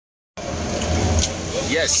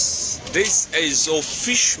Yes, this is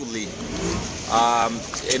officially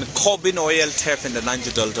in curbing oil theft in the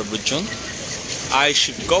Niger Delta region. I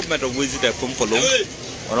Chief Government of Tompolo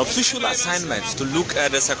on official assignment to look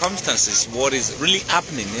at the circumstances, what is really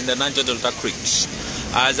happening in the Niger Delta creeks.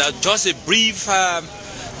 As just a brief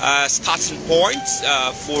starting point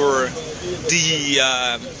for the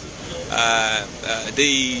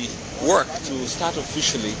work to start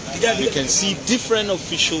officially. You can see different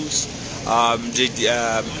officials, the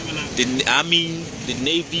Army, the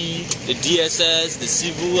Navy, the DSS, the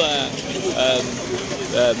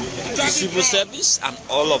civil service, and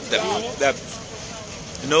all of them.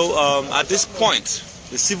 At this point,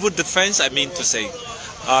 the civil defense, I mean to say,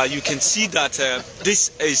 you can see that this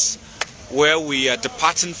is where we are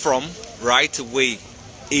departing from right away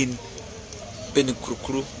in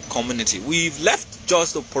Benin-Krukru community. We've left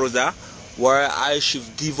just the Proda, where I should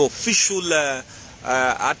give official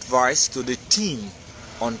advice to the team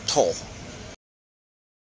on tour.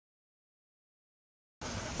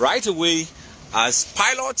 Right away, as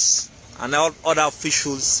pilots and all other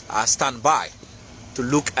officials are standby to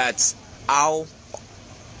look at how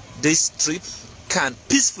this trip can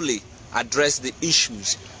peacefully address the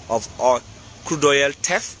issues of our crude oil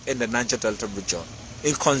theft in the Niger Delta region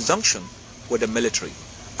in conjunction with the military.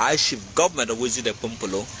 I Chief Government of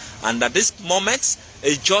Tompolo, and at this moment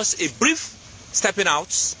is just a brief stepping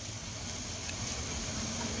out.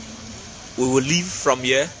 We will leave from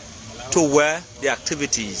here to where the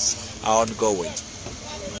activities are ongoing.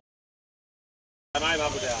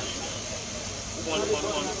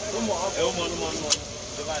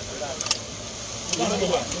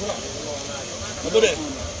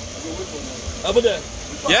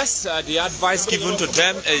 Yes, the advice given to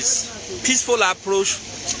them is peaceful approach,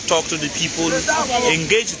 talk to the people,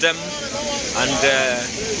 engage them, and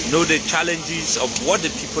know the challenges of what the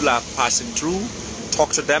people are passing through,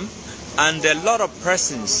 talk to them. And a lot of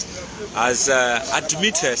persons has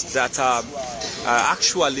admitted that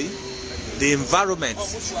actually the environment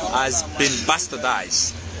has been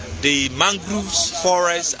bastardized. The mangroves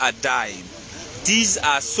forests are dying. These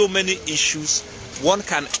are so many issues one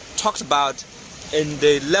can talk about in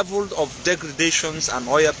the level of degradations and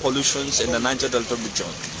oil pollutions in the Niger Delta region.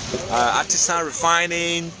 Artisan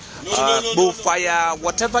refining, fire,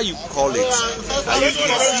 whatever you call it. You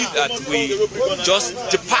can see that we just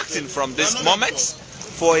departing from this moment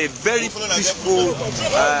for a very peaceful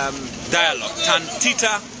dialogue.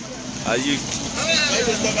 Tantita,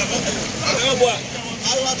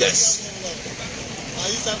 yes.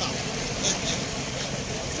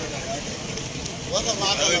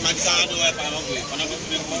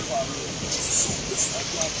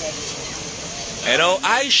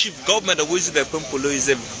 I Chief Government of Tompolo is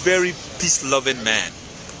a very peace-loving man.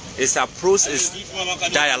 His approach is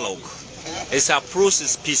dialogue. His approach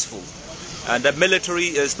is peaceful. And the military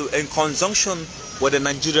is in conjunction with the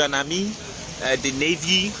Nigerian Army, the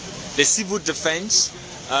Navy, the civil defense,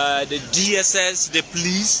 the DSS, the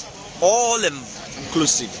police, all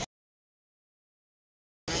inclusive.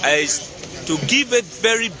 Is to give a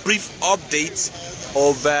very brief update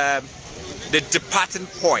of the departing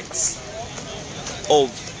points of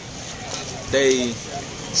the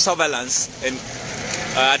surveillance and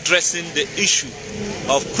addressing the issue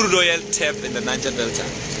of crude oil theft in the Niger Delta.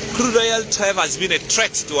 Crude oil theft has been a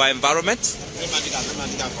threat to our environment.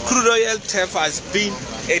 Crude oil theft has been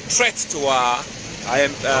a threat to our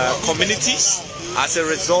communities as a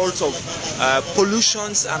result of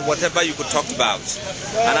pollutions and whatever you could talk about.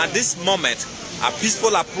 And at this moment, a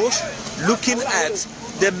peaceful approach, looking at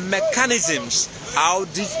the mechanisms how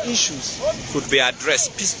these issues could be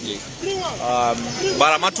addressed peacefully.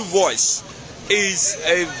 Baramatu Voice is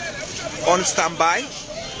on standby,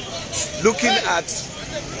 looking at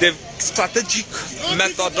the strategic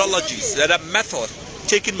methodologies, that a method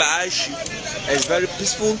taken by ISHIP is very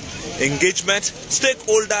peaceful engagement.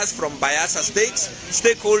 Stakeholders from Bayelsa State,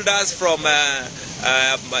 stakeholders from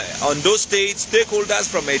Ondo State, stakeholders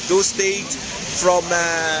from Edo State, from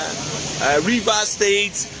River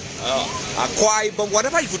State, Akwa Ibom,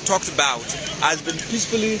 whatever you could talk about, has been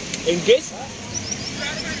peacefully engaged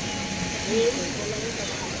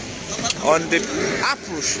on the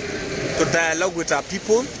approach to dialogue with our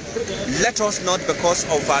people. Let us not, because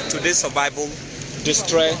of our today's survival,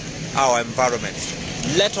 destroy our environment.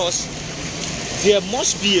 There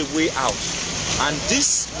must be a way out, and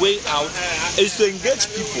this way out is to engage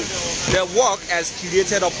people. Their work has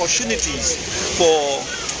created opportunities for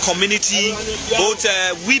community. Both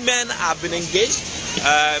women have been engaged,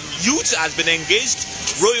 youth has been engaged,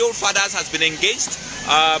 royal fathers has been engaged,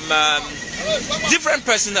 different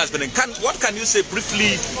person has been in. What can you say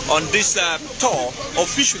briefly on this tour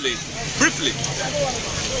officially? Briefly.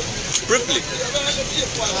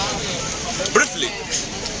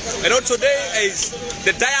 You know, today is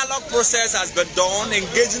the dialogue process has been done,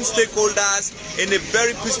 engaging stakeholders in a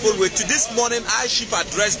very peaceful way. To this morning, our chief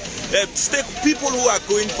addressed people who are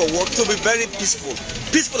going for work to be very peaceful.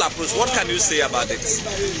 Peaceful approach. What can you say about it?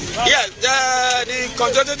 Yeah, the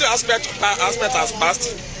consultative aspect has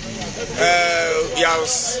passed. He has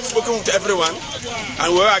spoken with everyone,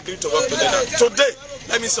 and we all agreed to work together. Today,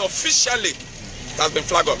 let me say officially, it has been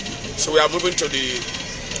flagged up. So we are moving to the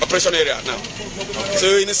operation area now. Okay. So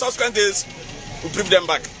in the subsequent days, we bring them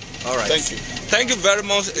back. All right. Thank you. Thank you very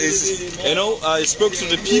much. I spoke to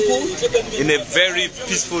the people in a very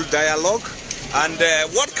peaceful dialogue. And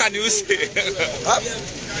what can you say?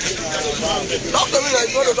 Talk to me like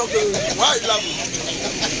you want to talk to me. Why are you laughing?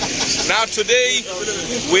 Now today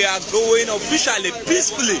we are going officially,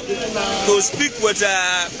 peacefully, to speak with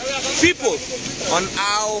people on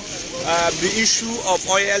how the issue of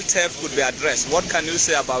oil theft could be addressed. What can you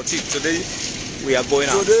say about it? Today we are going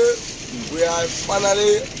out. Today we are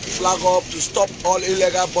finally flag up to stop all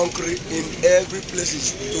illegal bunkering in every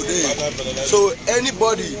places today. So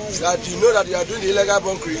anybody that you know that you are doing illegal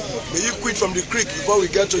bunkering, may you quit from the creek before we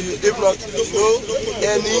get to you. If not, no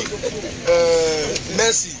any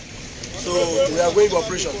mercy. So we are going to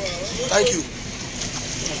operation. Thank you.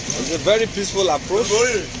 It's a very peaceful approach.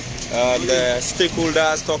 And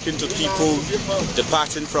stakeholders talking to people,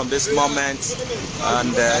 departing from this moment,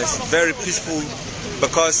 and it's very peaceful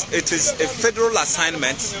because it is a federal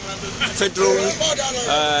assignment. Federal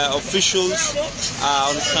officials are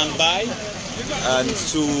on standby and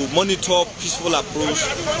to monitor peaceful approach,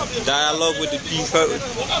 dialogue with the people,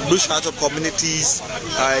 bush shelter communities,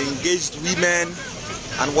 engaged women,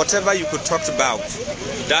 and whatever you could talk about.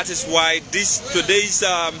 That is why today's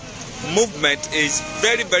movement is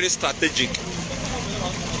very, very strategic.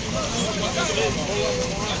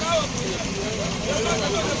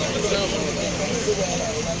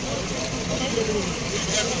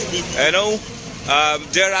 You know,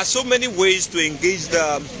 there are so many ways to engage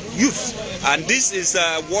the youth, and this is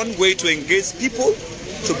one way to engage people,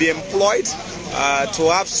 to be employed, to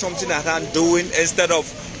have something at hand doing instead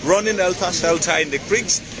of running helter-skelter in the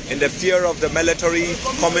creeks, in the fear of the military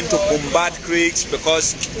coming to bombard creeks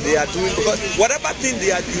because whatever thing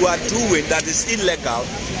you are doing that is illegal,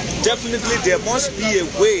 definitely there must be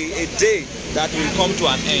a day that will come to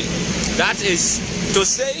an end. That is to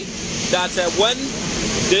say that when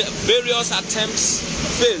the various attempts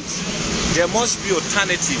fail, there must be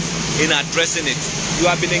alternative in addressing it. You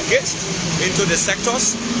have been engaged into the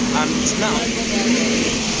sectors, and now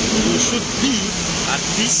you should be at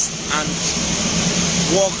peace and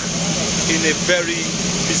walk in a very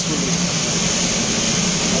peaceful way.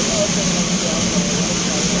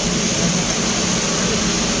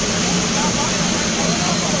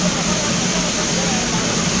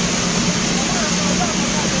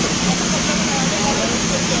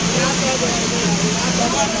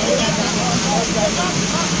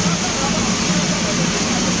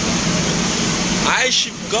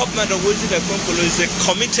 Chief Government of Niger Delta is a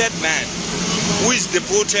committed man who is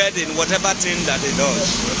devoted in whatever thing that he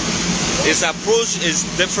does. His approach is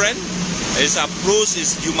different. His approach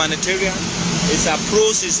is humanitarian. His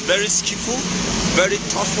approach is very skillful, very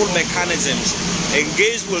thoughtful mechanisms.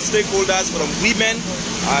 Engaged with stakeholders from women.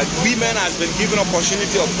 Women has been given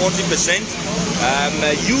opportunity of 40%.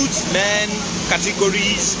 Youth, men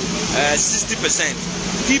categories 60%.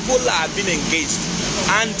 People have been engaged,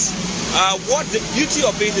 and what the beauty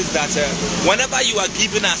of it is that whenever you are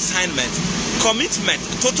given an assignment, commitment,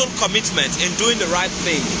 total commitment in doing the right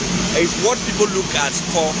thing is what people look at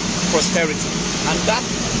for prosperity, and that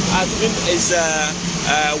has been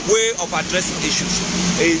a way of addressing issues.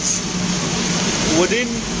 Is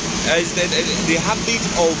within the habit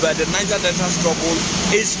of the Niger Delta struggle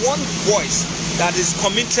is one voice that is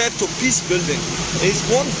committed to peace building, is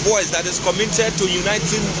one voice that is committed to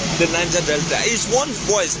uniting the Niger Delta, is one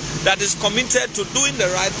voice that is committed to doing the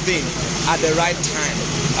right thing at the right time.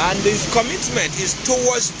 And this commitment is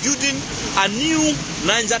towards building a new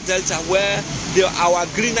Niger Delta where our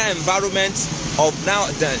greener environment of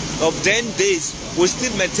then days will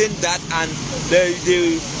still maintain that, and they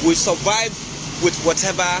will survive with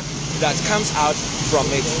whatever that comes out from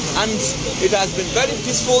it. And it has been very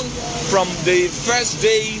peaceful from the first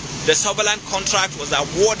day the surveillance contract was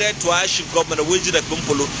awarded to our chief government of Niger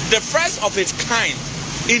Tompolo, the first of its kind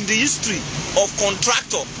in the history of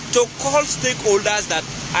contractor to call stakeholders that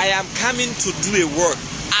I am coming to do a work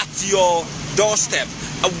at your doorstep.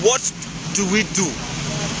 What do we do?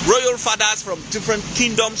 royal fathers from different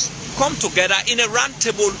kingdoms come together in a round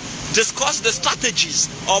table, discuss the strategies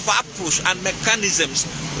of approach and mechanisms.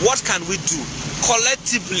 What can we do?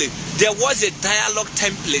 Collectively, there was a dialogue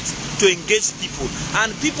template to engage people, and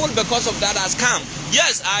people, because of that, has come.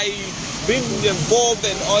 Yes, I've been involved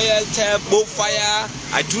in oil, turbo, fire.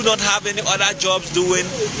 I do not have any other jobs doing,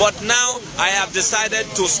 but now I have decided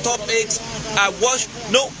to stop it. I watch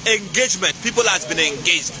no engagement. People has been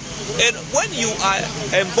engaged, and when you are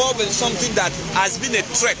involved in something that has been a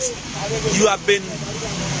threat, you have been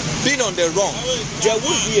on the wrong. There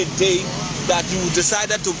will be a day that you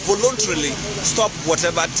decided to voluntarily stop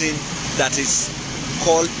whatever thing that is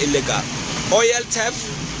called illegal. Oil theft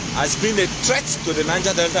has been a threat to the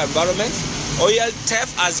Niger Delta environment. Oil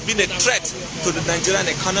theft has been a threat to the Nigerian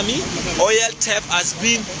economy. Oil theft has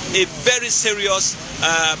been a very serious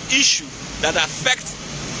issue that affects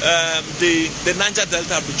the Niger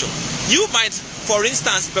Delta region. You might, for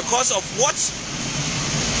instance, because of what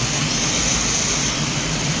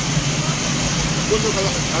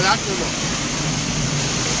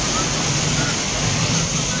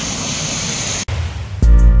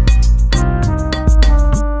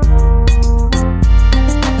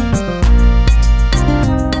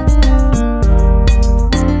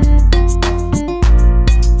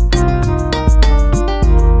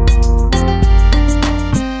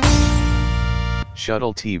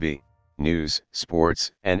Shuttle TV, news,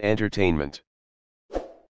 sports, and entertainment.